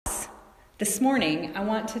This morning, I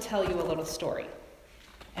want to tell you a little story.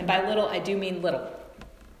 And by little, I do mean little.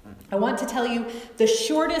 I want to tell you the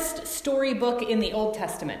shortest storybook in the Old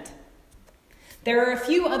Testament. There are a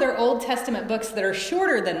few other Old Testament books that are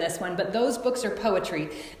shorter than this one, but those books are poetry.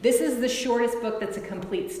 This is the shortest book that's a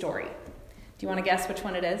complete story. Do you want to guess which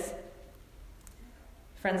one it is?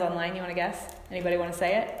 Friends online, you want to guess? Anybody want to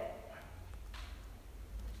say it?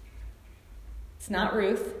 It's not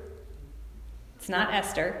Ruth. It's not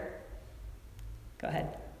Esther. Go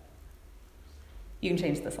ahead. You can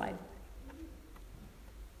change the slide.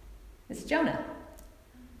 It's Jonah.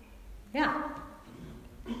 Yeah.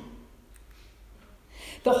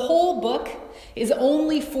 The whole book is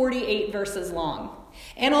only 48 verses long.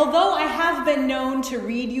 And although I have been known to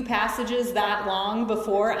read you passages that long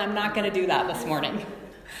before, I'm not going to do that this morning.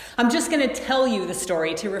 I'm just going to tell you the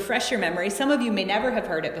story to refresh your memory. Some of you may never have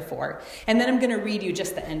heard it before. And then I'm going to read you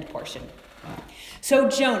just the end portion. So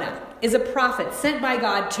Jonah is a prophet sent by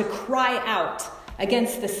God to cry out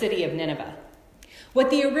against the city of Nineveh.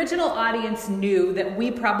 What the original audience knew that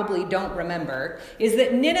we probably don't remember is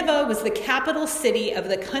that Nineveh was the capital city of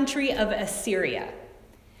the country of Assyria.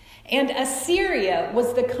 And Assyria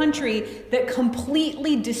was the country that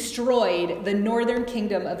completely destroyed the northern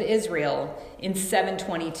kingdom of Israel in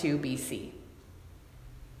 722 BC.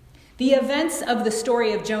 The events of the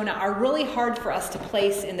story of Jonah are really hard for us to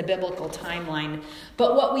place in the biblical timeline,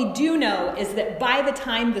 but what we do know is that by the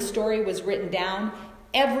time the story was written down,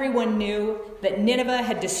 everyone knew that Nineveh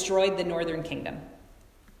had destroyed the northern kingdom.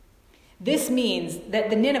 This means that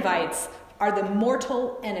the Ninevites are the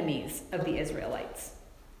mortal enemies of the Israelites.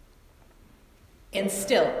 And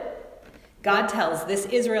still, God tells this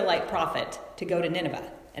Israelite prophet to go to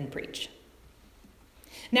Nineveh and preach.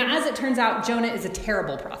 Now, as it turns out, Jonah is a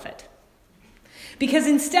terrible prophet. Because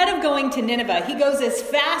instead of going to Nineveh, he goes as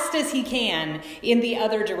fast as he can in the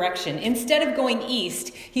other direction. Instead of going east,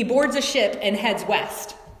 he boards a ship and heads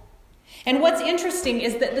west. And what's interesting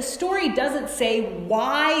is that the story doesn't say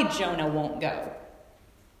why Jonah won't go.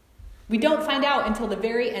 We don't find out until the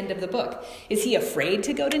very end of the book. Is he afraid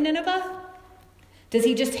to go to Nineveh? Does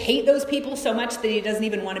he just hate those people so much that he doesn't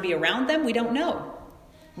even want to be around them? We don't know.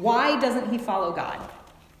 Why doesn't he follow God?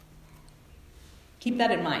 Keep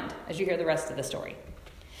that in mind as you hear the rest of the story.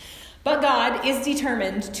 But God is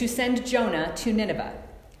determined to send Jonah to Nineveh.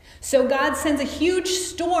 So God sends a huge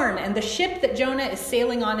storm, and the ship that Jonah is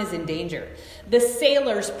sailing on is in danger. The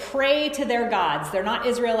sailors pray to their gods. They're not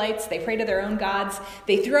Israelites. They pray to their own gods.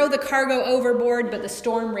 They throw the cargo overboard, but the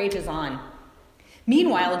storm rages on.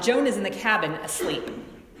 Meanwhile, Jonah's in the cabin asleep.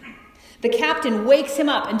 The captain wakes him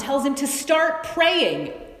up and tells him to start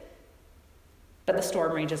praying, but the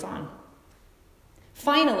storm rages on.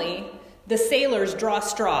 Finally, the sailors draw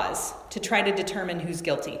straws to try to determine who's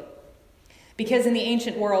guilty. Because in the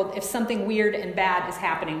ancient world, if something weird and bad is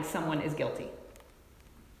happening, someone is guilty.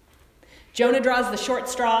 Jonah draws the short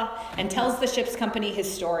straw and tells the ship's company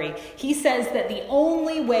his story. He says that the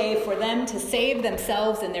only way for them to save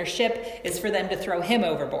themselves and their ship is for them to throw him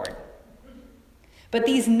overboard. But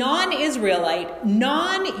these non-Israelite,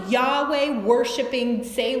 non-Yahweh worshiping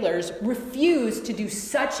sailors refuse to do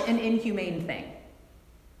such an inhumane thing.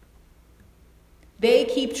 They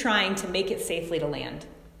keep trying to make it safely to land.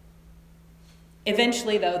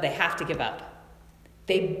 Eventually, though, they have to give up.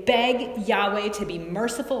 They beg Yahweh to be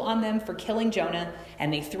merciful on them for killing Jonah,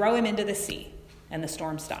 and they throw him into the sea, and the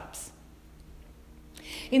storm stops.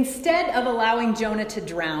 Instead of allowing Jonah to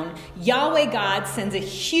drown, Yahweh God sends a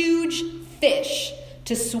huge fish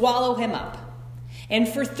to swallow him up. And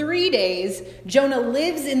for 3 days, Jonah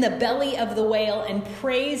lives in the belly of the whale and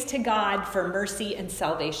prays to God for mercy and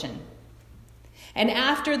salvation. And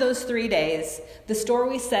after those 3 days, the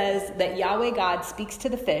story says that Yahweh God speaks to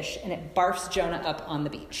the fish and it barfs Jonah up on the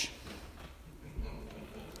beach.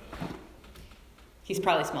 He's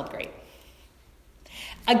probably smelled great.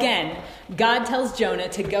 Again, God tells Jonah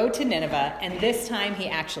to go to Nineveh, and this time he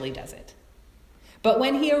actually does it. But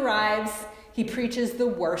when he arrives, he preaches the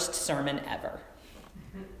worst sermon ever.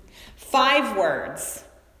 5 words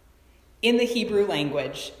in the Hebrew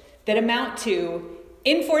language that amount to,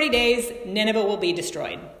 in 40 days, Nineveh will be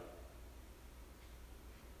destroyed.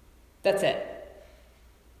 That's it.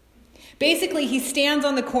 Basically, he stands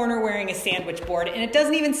on the corner wearing a sandwich board, and it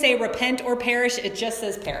doesn't even say repent or perish, it just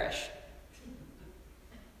says perish.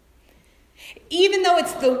 Even though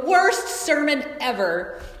it's the worst sermon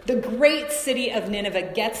ever, the great city of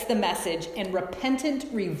Nineveh gets the message, and repentant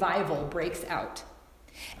revival breaks out.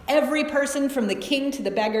 Every person from the king to the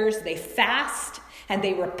beggars, they fast and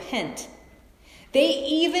they repent. They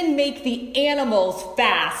even make the animals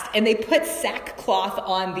fast, and they put sackcloth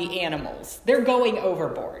on the animals. They're going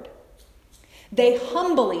overboard. They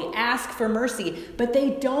humbly ask for mercy, but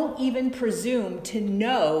they don't even presume to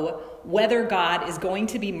know whether God is going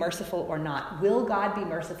to be merciful or not. Will God be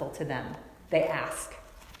merciful to them? They ask.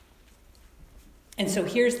 And so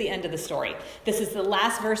here's the end of the story. This is the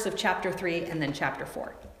last verse of chapter 3 and then chapter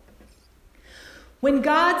 4. When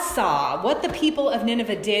God saw what the people of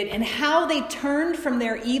Nineveh did and how they turned from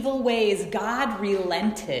their evil ways, God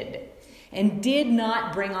relented and did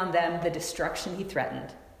not bring on them the destruction he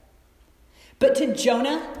threatened. But to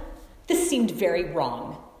Jonah, this seemed very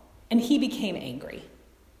wrong, and he became angry.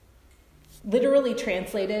 Literally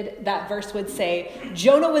translated, that verse would say,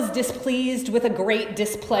 Jonah was displeased with a great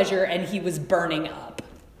displeasure, and he was burning up.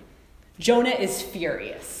 Jonah is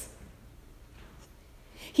furious.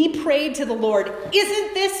 He prayed to the Lord,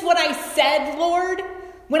 "Isn't this what I said, Lord,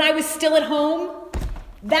 when I was still at home?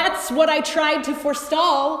 That's what I tried to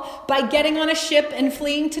forestall by getting on a ship and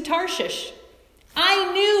fleeing to Tarshish.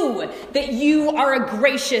 I knew that you are a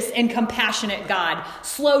gracious and compassionate God,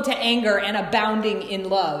 slow to anger and abounding in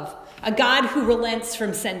love, a God who relents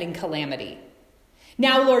from sending calamity.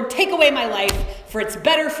 Now, Lord, take away my life, for it's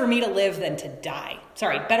better for me to live than to die.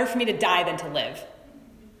 Better for me to die than to live."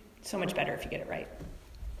 So much better if you get it right.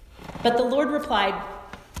 But the Lord replied,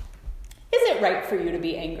 "Is it right for you to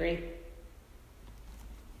be angry?"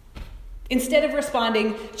 Instead of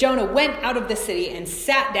responding, Jonah went out of the city and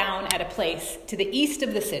sat down at a place to the east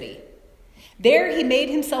of the city. There he made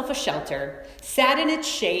himself a shelter, sat in its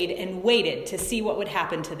shade, and waited to see what would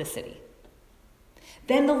happen to the city.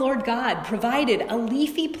 Then the Lord God provided a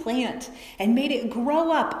leafy plant and made it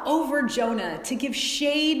grow up over Jonah to give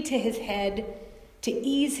shade to his head, to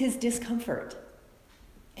ease his discomfort.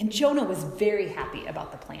 And Jonah was very happy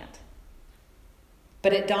about the plant.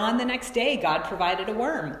 But at dawn the next day, God provided a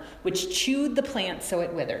worm, which chewed the plant so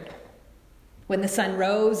it withered. When the sun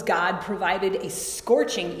rose, God provided a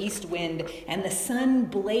scorching east wind, and the sun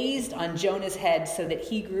blazed on Jonah's head so that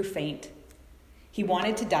he grew faint. He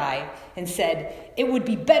wanted to die and said, "It would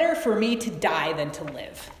be better for me to die than to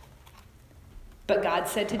live." But God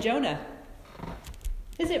said to Jonah,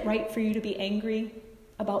 "Is it right for you to be angry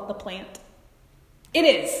about the plant?" "It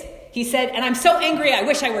is," he said, "and I'm so angry I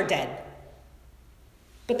wish I were dead."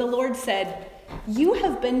 But the Lord said, "You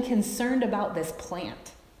have been concerned about this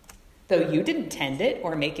plant, though you didn't tend it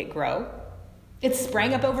or make it grow. It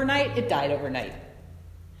sprang up overnight, it died overnight.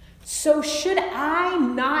 So should I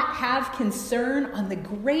not have concern on the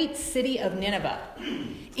great city of Nineveh,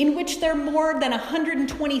 in which there are more than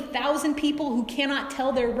 120,000 people who cannot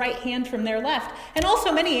tell their right hand from their left, and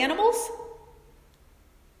also many animals?"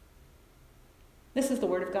 This is the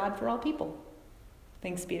word of God for all people.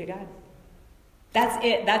 Thanks be to God. That's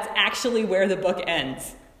it. That's actually where the book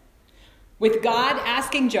ends. With God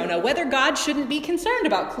asking Jonah whether God shouldn't be concerned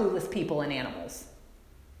about clueless people and animals.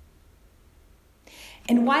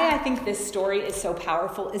 And why I think this story is so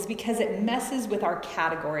powerful is because it messes with our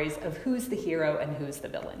categories of who's the hero and who's the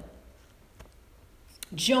villain.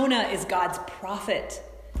 Jonah is God's prophet,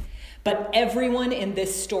 but everyone in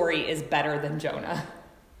this story is better than Jonah.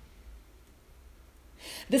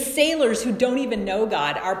 The sailors who don't even know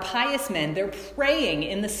God are pious men. They're praying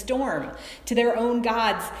in the storm to their own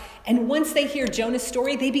gods. And once they hear Jonah's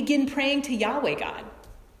story, they begin praying to Yahweh God.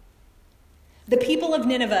 The people of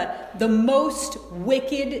Nineveh, the most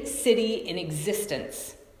wicked city in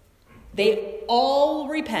existence, they all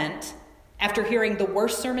repent after hearing the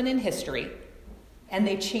worst sermon in history, and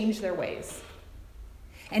they change their ways.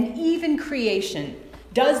 And even creation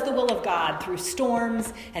does the will of God through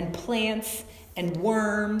storms and plants and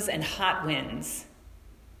worms and hot winds.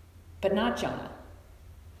 But not Jonah.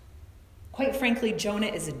 Quite frankly, Jonah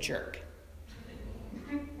is a jerk.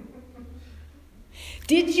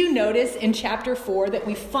 Did you notice in chapter 4 that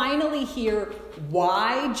we finally hear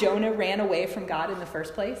why Jonah ran away from God in the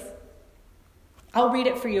first place? I'll read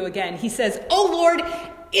it for you again. He says, "Oh Lord,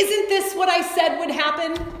 isn't this what I said would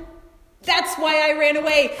happen? That's why I ran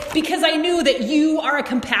away, because I knew that you are a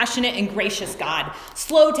compassionate and gracious God,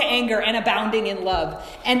 slow to anger and abounding in love,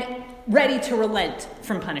 and ready to relent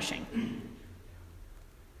from punishing."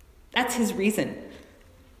 That's his reason.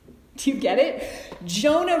 Do you get it?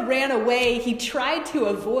 Jonah ran away. He tried to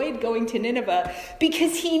avoid going to Nineveh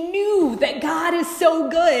because he knew that God is so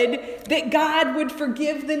good that God would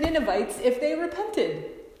forgive the Ninevites if they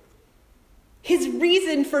repented. His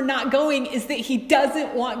reason for not going is that he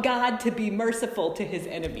doesn't want God to be merciful to his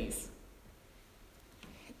enemies.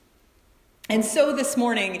 And so this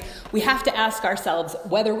morning, we have to ask ourselves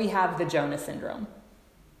whether we have the Jonah syndrome.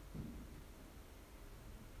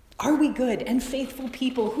 Are we good and faithful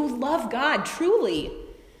people who love God truly,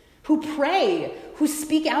 who pray, who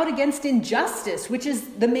speak out against injustice, which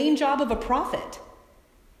is the main job of a prophet?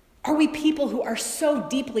 Are we people who are so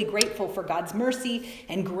deeply grateful for God's mercy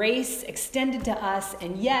and grace extended to us,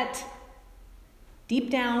 and yet,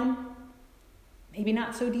 deep down, maybe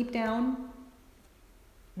not so deep down,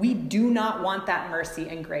 we do not want that mercy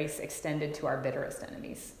and grace extended to our bitterest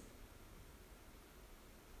enemies?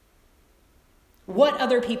 What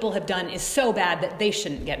other people have done is so bad that they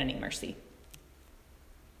shouldn't get any mercy.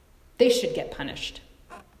 They should get punished.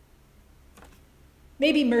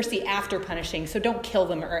 Maybe mercy after punishing, so don't kill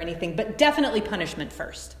them or anything, but definitely punishment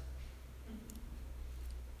first.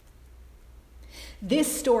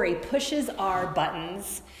 This story pushes our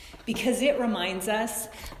buttons because it reminds us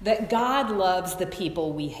that God loves the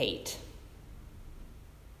people we hate.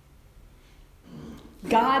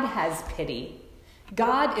 God has pity.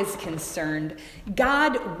 God is concerned.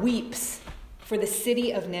 God weeps for the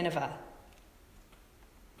city of Nineveh.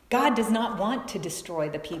 God does not want to destroy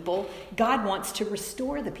the people. God wants to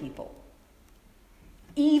restore the people.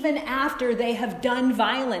 Even after they have done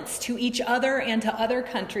violence to each other and to other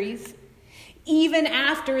countries, even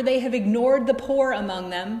after they have ignored the poor among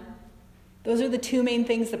them, those are the two main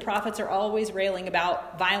things the prophets are always railing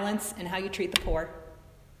about: violence and how you treat the poor.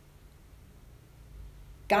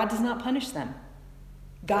 God does not punish them.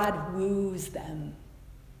 God woos them.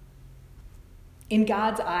 In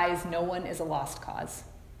God's eyes, no one is a lost cause.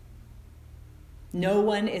 No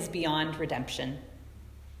one is beyond redemption.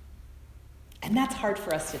 And that's hard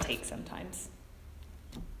for us to take sometimes.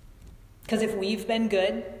 Because if we've been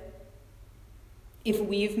good, if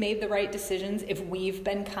we've made the right decisions, if we've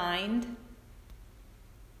been kind,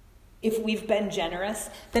 if we've been generous,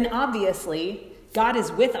 then obviously God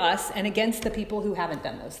is with us and against the people who haven't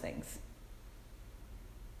done those things.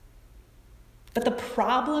 But the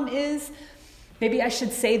problem is, maybe I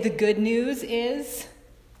should say the good news is,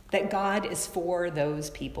 that God is for those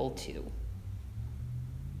people too.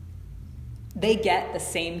 They get the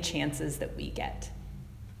same chances that we get.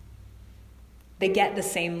 They get the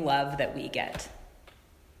same love that we get.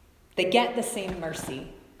 They get the same mercy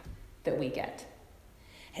that we get.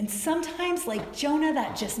 And sometimes, like Jonah,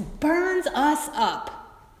 that just burns us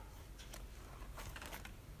up.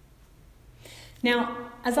 Now,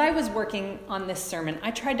 as I was working on this sermon,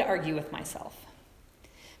 I tried to argue with myself,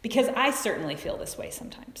 because I certainly feel this way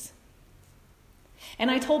sometimes. And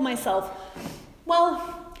I told myself,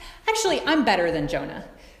 well, actually, I'm better than Jonah.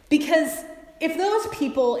 Because if those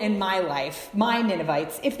people in my life, my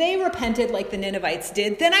Ninevites, if they repented like the Ninevites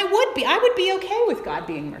did, then I would be okay with God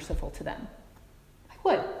being merciful to them. I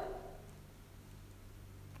would.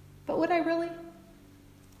 But would I really?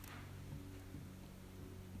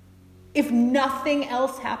 If nothing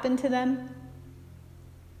else happened to them,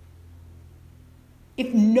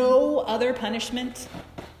 if no other punishment,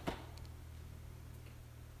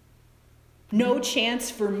 no chance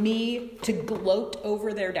for me to gloat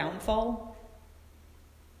over their downfall,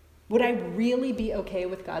 would I really be okay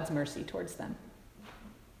with God's mercy towards them?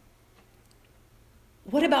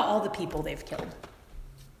 What about all the people they've killed?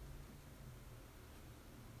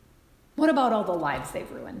 What about all the lives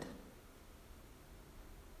they've ruined?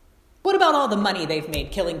 What about all the money they've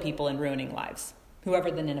made killing people and ruining lives, whoever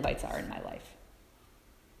the Ninevites are in my life?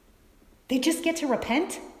 They just get to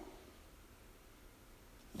repent?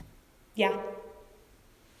 Yeah.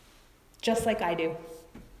 Just like I do.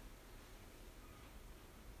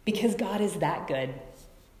 Because God is that good,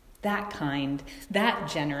 that kind, that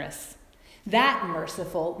generous, that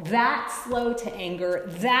merciful, that slow to anger,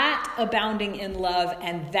 that abounding in love,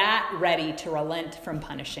 and that ready to relent from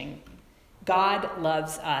punishing. God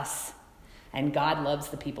loves us, and God loves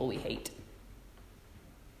the people we hate.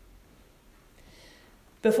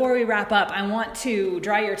 Before we wrap up, I want to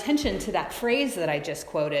draw your attention to that phrase that I just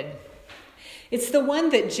quoted. It's the one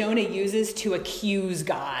that Jonah uses to accuse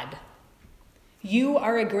God. You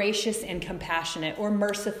are a gracious and compassionate or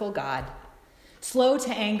merciful God, slow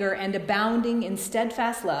to anger and abounding in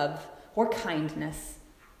steadfast love or kindness,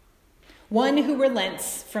 one who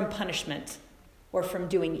relents from punishment or from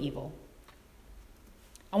doing evil.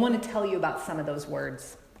 I want to tell you about some of those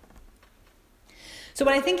words. So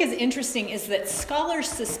what I think is interesting is that scholars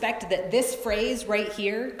suspect that this phrase right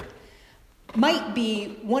here might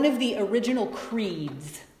be one of the original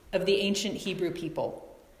creeds of the ancient Hebrew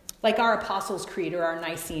people, like our Apostles' Creed or our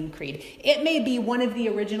Nicene Creed. It may be one of the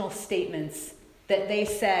original statements that they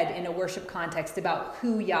said in a worship context about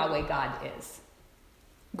who Yahweh God is.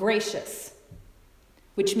 Gracious,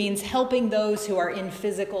 which means helping those who are in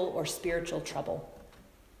physical or spiritual trouble.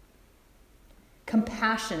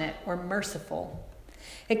 Compassionate or merciful.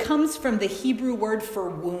 It comes from the Hebrew word for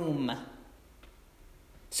womb.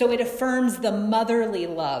 So it affirms the motherly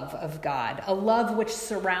love of God, a love which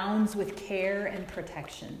surrounds with care and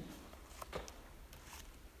protection.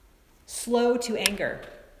 Slow to anger.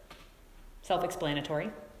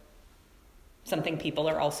 Self-explanatory. Something people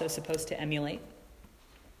are also supposed to emulate.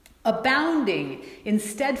 Abounding in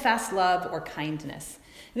steadfast love or kindness.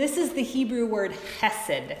 This is the Hebrew word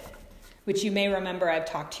hesed, which you may remember I've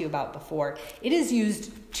talked to you about before. It is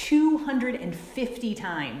used 250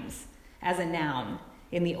 times as a noun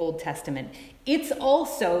in the Old Testament. It's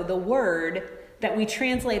also the word that we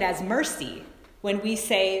translate as mercy when we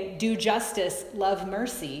say, do justice, love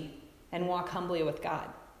mercy, and walk humbly with God.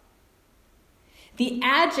 The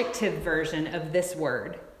adjective version of this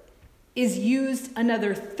word is used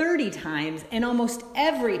another 30 times, and almost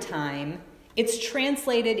every time it's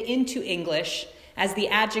translated into English as the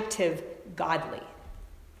adjective godly.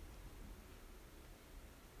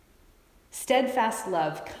 Steadfast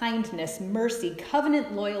love, kindness, mercy,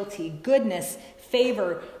 covenant loyalty, goodness,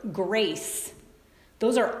 favor, grace.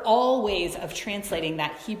 Those are all ways of translating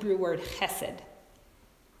that Hebrew word chesed.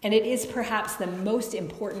 And it is perhaps the most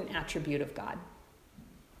important attribute of God.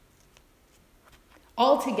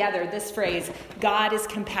 Altogether, this phrase, God is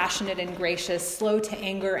compassionate and gracious, slow to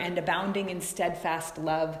anger, and abounding in steadfast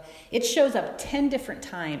love, it shows up 10 different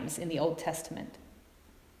times in the Old Testament.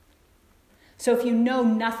 So if you know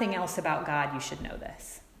nothing else about God, you should know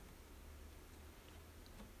this.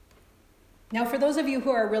 Now, for those of you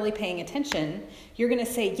who are really paying attention, you're going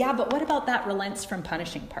to say, yeah, but what about that relents from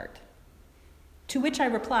punishing part? To which I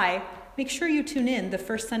reply, make sure you tune in the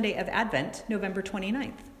first Sunday of Advent, November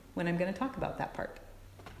 29th, when I'm going to talk about that part.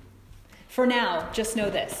 For now, just know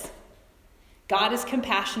this. God is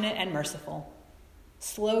compassionate and merciful,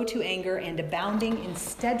 slow to anger and abounding in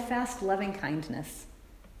steadfast loving kindness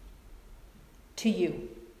to you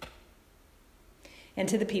and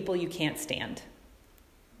to the people you can't stand.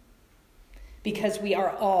 Because we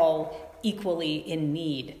are all equally in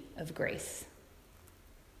need of grace.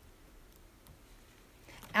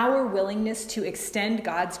 Our willingness to extend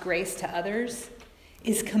God's grace to others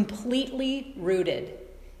is completely rooted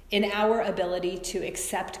in our ability to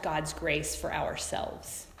accept God's grace for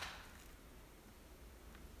ourselves.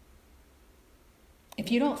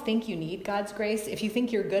 If you don't think you need God's grace, if you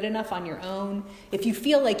think you're good enough on your own, if you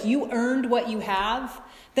feel like you earned what you have,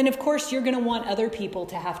 then of course you're going to want other people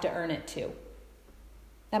to have to earn it too.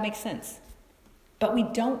 That makes sense. But we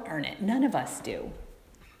don't earn it. None of us do.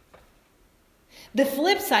 The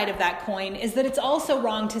flip side of that coin is that it's also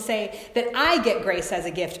wrong to say that I get grace as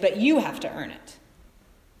a gift, but you have to earn it.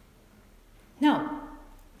 No.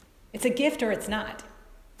 It's a gift or it's not.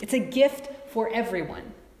 It's a gift for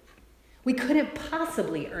everyone. We couldn't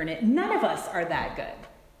possibly earn it. None of us are that good.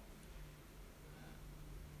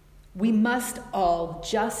 We must all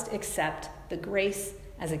just accept the grace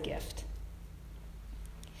as a gift.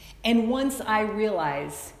 And once I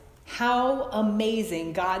realize how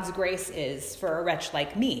amazing God's grace is for a wretch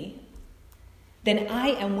like me, then I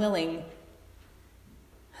am willing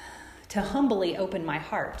to humbly open my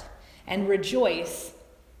heart and rejoice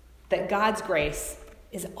that God's grace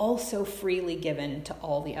is also freely given to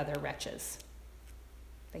all the other wretches.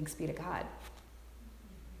 Thanks be to God.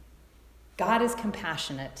 God is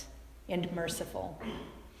compassionate and merciful,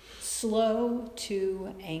 slow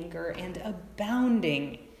to anger, and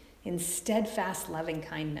abounding in steadfast loving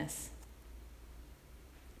kindness.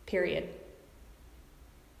 Period.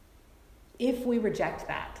 If we reject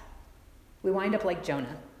that, we wind up like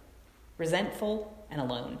Jonah, resentful and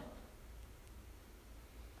alone.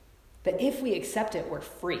 But if we accept it, we're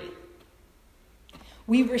free.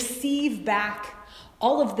 We receive back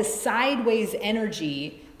all of the sideways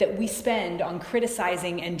energy that we spend on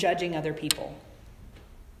criticizing and judging other people.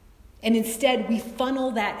 And instead, we funnel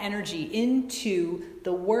that energy into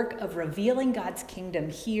the work of revealing God's kingdom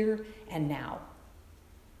here and now,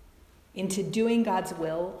 into doing God's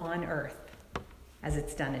will on earth as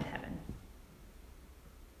it's done in heaven.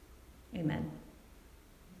 Amen.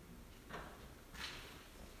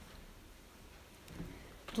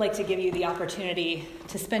 I'd like to give you the opportunity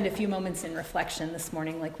to spend a few moments in reflection this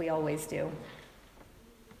morning like we always do.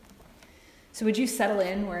 So would you settle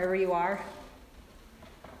in wherever you are?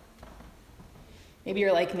 Maybe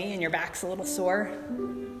you're like me and your back's a little sore.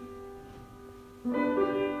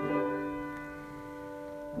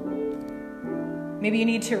 Maybe you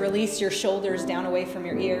need to release your shoulders down away from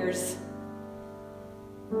your ears.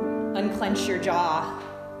 Unclench your jaw.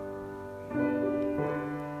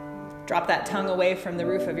 Drop that tongue away from the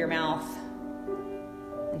roof of your mouth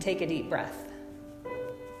and take a deep breath.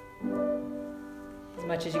 As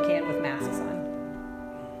much as you can with masks on.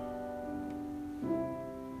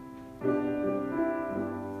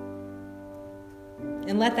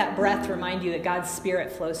 And let that breath remind you that God's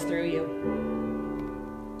Spirit flows through you.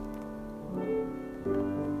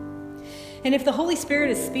 And if the Holy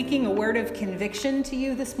Spirit is speaking a word of conviction to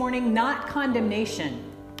you this morning, not condemnation,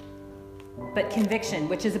 but conviction,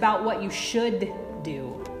 which is about what you should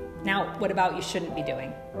do. Now, what about you shouldn't be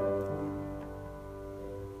doing?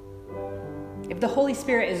 If the Holy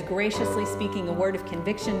Spirit is graciously speaking a word of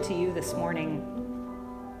conviction to you this morning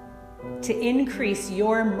to increase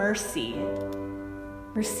your mercy,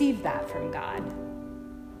 receive that from God.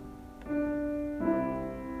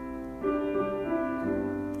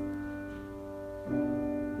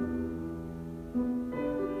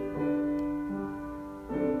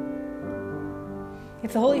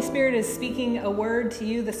 If the Holy Spirit is speaking a word to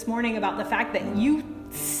you this morning about the fact that you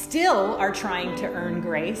still are trying to earn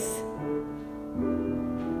grace,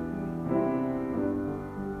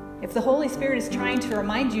 if the Holy Spirit is trying to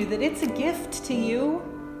remind you that it's a gift to you,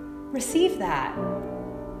 receive that.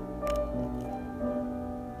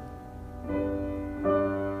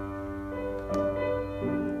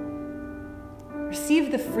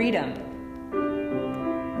 Receive the freedom.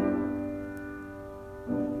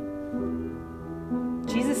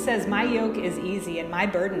 Jesus says, my yoke is easy and my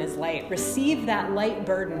burden is light. Receive that light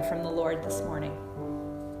burden from the Lord this morning.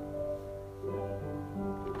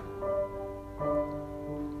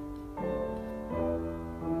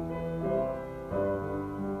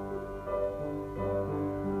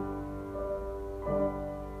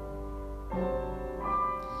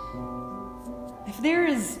 If there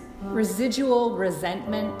is residual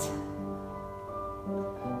resentment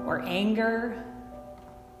or anger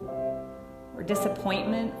or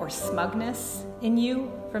disappointment or smugness in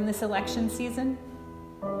you from this election season,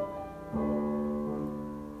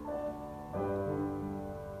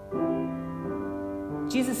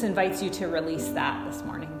 Jesus invites you to release that this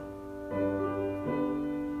morning.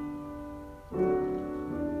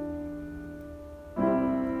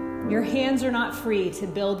 Your hands are not free to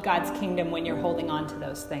build God's kingdom when you're holding on to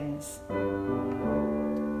those things.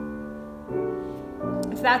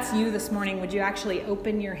 If that's you this morning, would you actually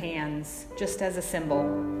open your hands just as a symbol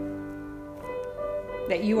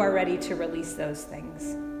that you are ready to release those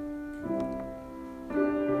things?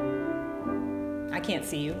 I can't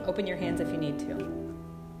see you. Open your hands if you need to.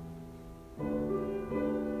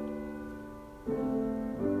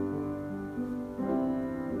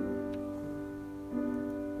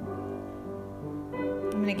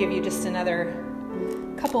 I'm going to give you just another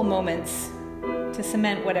couple moments to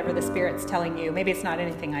cement whatever the Spirit's telling you. Maybe it's not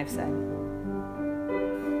anything I've said.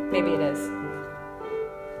 Maybe it is.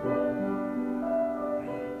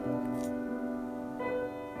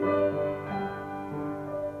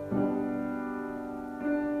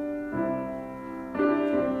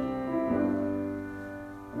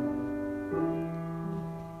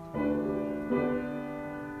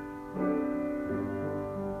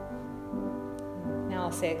 Now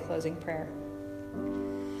I'll say a closing prayer.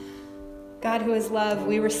 God, who is love,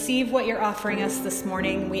 we receive what you're offering us this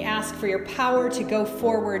morning. We ask for your power to go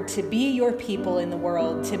forward, to be your people in the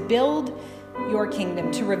world, to build your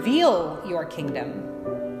kingdom, to reveal your kingdom,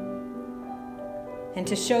 and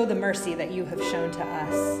to show the mercy that you have shown to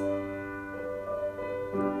us.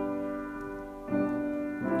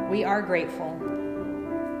 We are grateful.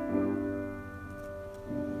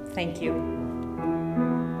 Thank you.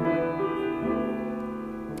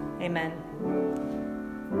 Amen.